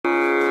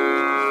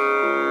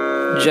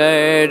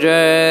जय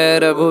जय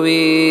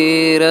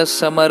रघुवीर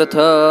समर्थ.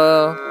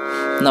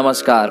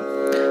 नमस्कार,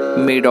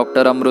 मी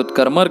डॉक्टर अमृत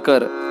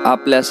करमरकर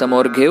आपल्या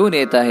समोर घेऊन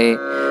येत आहे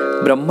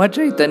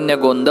ब्रह्मचैतन्य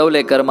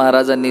गोंदवलेकर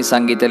महाराजांनी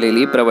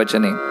सांगितलेली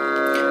प्रवचने.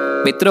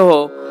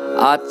 मित्रहो,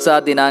 आजचा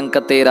दिनांक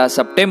 13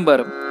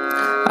 सप्टेंबर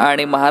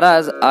आणि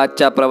महाराज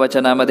आजच्या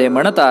प्रवचनामध्ये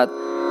म्हणतात,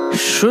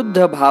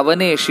 शुद्ध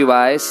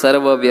भावनेशिवाय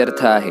सर्व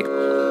व्यर्थ आहे.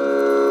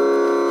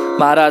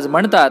 महाराज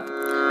म्हणतात,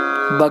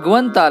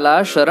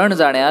 भगवंताला शरण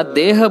जाण्यात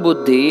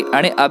देहबुद्धी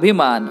आणि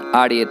अभिमान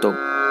आड येतो,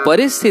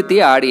 परिस्थिती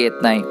आड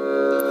येत नाही.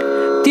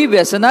 ती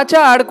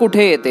व्यसनाच्या आड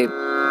कुठे येते?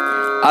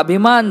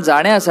 अभिमान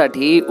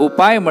जाण्यासाठी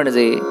उपाय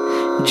म्हणजे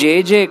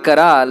जे जे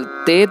कराल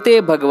ते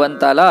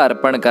भगवंताला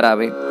अर्पण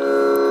करावे.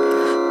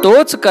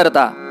 तोच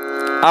करता,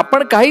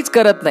 आपण काहीच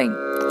करत नाही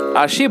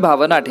अशी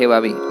भावना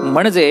ठेवावी,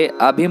 म्हणजे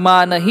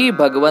अभिमानही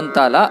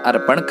भगवंताला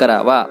अर्पण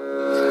करावा.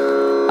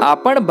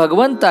 आपण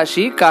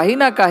भगवंताशी काही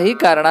ना काही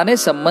कारणाने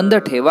संबंध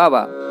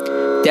ठेवावा,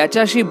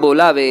 त्याच्याशी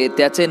बोलावे,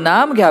 त्याचे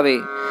नाम घ्यावे.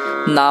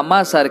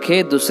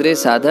 नामासारखे दुसरे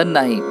साधन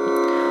नाही.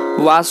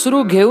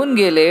 वासरू घेऊन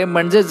गेले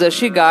म्हणजे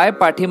जशी गाय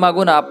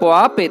पाठीमागून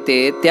आपोआप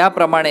येते,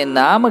 त्याप्रमाणे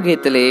नाम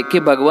घेतले की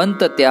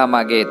भगवंत त्या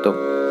मागे येतो.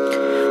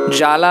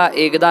 ज्याला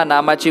एकदा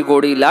नामाची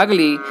गोडी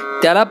लागली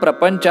त्याला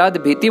प्रपंचात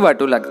भीती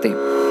वाटू लागते,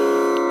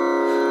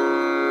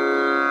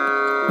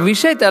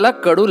 विषय त्याला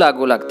कडू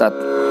लागू लागतात.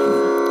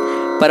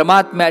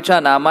 परमात्म्याच्या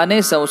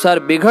नामाने संसार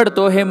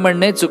बिघडतो हे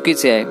म्हणणे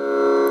चुकीचे आहे.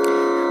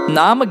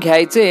 नाम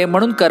घ्यायचे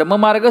म्हणून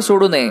कर्ममार्ग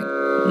सोडू नये.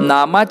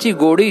 नामाची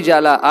गोडी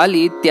ज्याला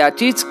आली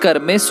त्याचीच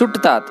कर्मे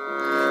सुटतात.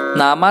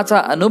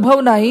 नामाचा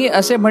अनुभव नाही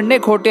असे म्हणणे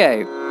खोटे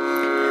आहे.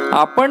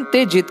 आपण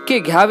ते जितके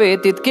घ्यावे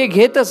तितके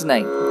घेतच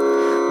नाही.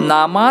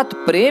 नामात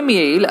प्रेम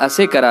येईल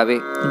असे करावे.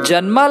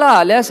 जन्माला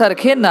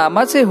आल्यासारखे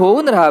नामाचे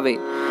होऊन राहावे.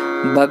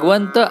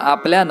 भगवंत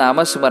आपल्या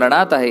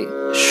नामस्मरणात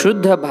आहे.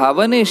 शुद्ध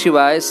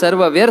भावनेशिवाय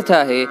सर्व व्यर्थ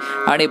आहे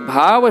आणि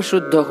भाव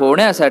शुद्ध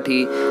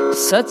होण्यासाठी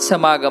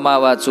सत्समागमा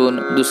वाचून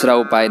दुसरा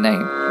उपाय नाही.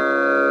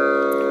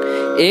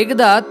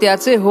 एकदा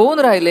त्याचे होऊन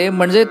राहिले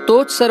म्हणजे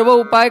तोच सर्व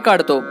उपाय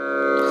काढतो.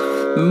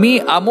 मी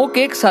अमुक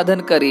एक साधन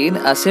करीन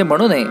असे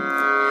म्हणू नये.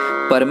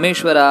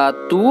 परमेश्वरा,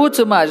 तूच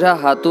माझ्या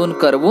हातून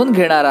करवून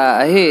घेणारा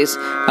आहेस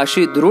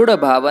अशी दृढ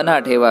भावना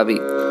ठेवावी.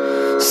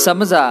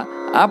 समजा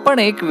आपण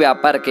एक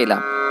व्यापार केला,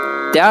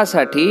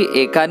 त्यासाठी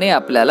एकाने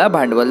आपल्याला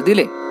भांडवल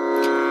दिले,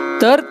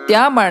 तर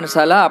त्या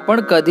माणसाला आपण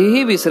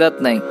कधीही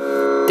विसरत नाही.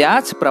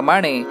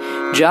 त्याचप्रमाणे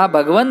ज्या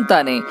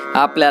भगवंताने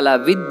आपल्याला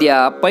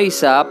विद्या,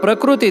 पैसा,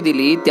 प्रकृती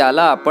दिली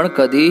त्याला आपण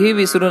कधीही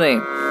विसरू नये.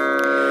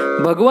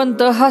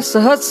 भगवंत हा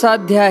सहज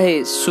साध्य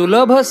आहे,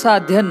 सुलभ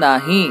साध्य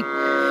नाही.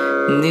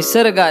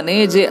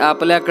 निसर्गाने जे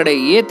आपल्याकडे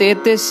येते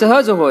ते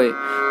सहज होय,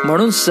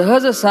 म्हणून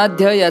सहज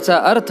साध्य याचा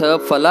अर्थ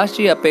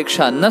फलाची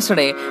अपेक्षा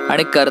नसणे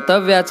आणि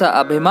कर्तव्याचा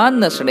अभिमान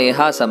नसणे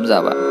हा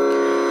समजावा.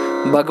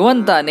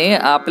 भगवंताने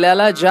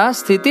आपल्याला ज्या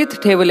स्थितीत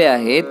ठेवले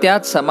आहे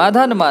त्यात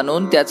समाधान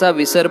मानून त्याचा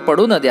विसर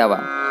पडू न द्यावा.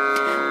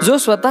 जो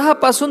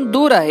स्वतःपासून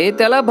दूर आहे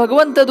त्याला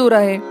भगवंत दूर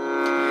आहे.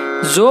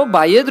 जो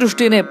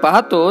बाह्यदृष्टीने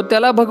पाहतो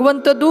त्याला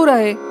भगवंत दूर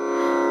आहे.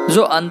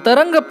 जो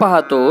अंतरंग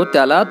पाहतो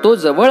त्याला तो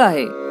जवळ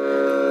आहे.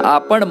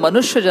 आपण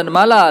मनुष्य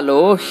जन्माला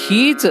आलो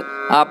हीच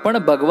आपण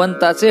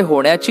भगवंताचे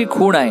होण्याची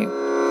खूण आहे.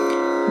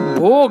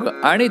 भोग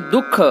आणि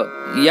दुःख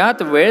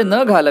यात वेळ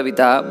न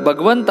घालविता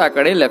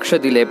भगवंताकडे लक्ष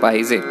दिले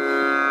पाहिजे.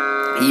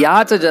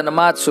 याच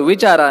जन्मात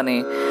सुविचाराने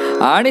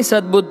आणि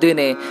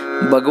सद्बुद्धीने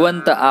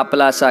भगवंत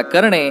आपलासा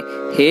करणे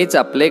हेच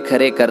आपले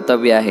खरे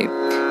कर्तव्य आहे.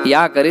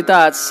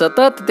 याकरिताच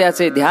सतत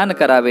त्याचे ध्यान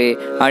करावे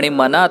आणि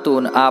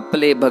मनातून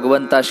आपले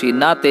भगवंताशी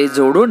नाते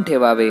जोडून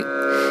ठेवावे.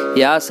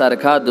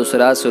 यासारखा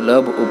दुसरा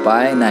सुलभ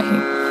उपाय नाही.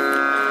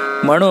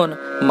 म्हणून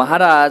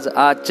महाराज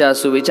आजच्या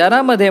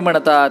सुविचारामध्ये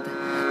म्हणतात,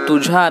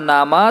 तुझ्या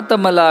नामात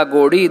मला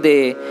गोडी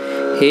दे,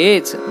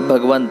 हेच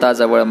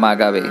भगवंताजवळ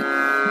मागावे.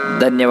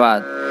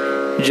 धन्यवाद.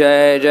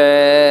 जय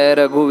जय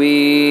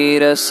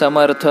रघुवीर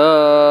समर्थ.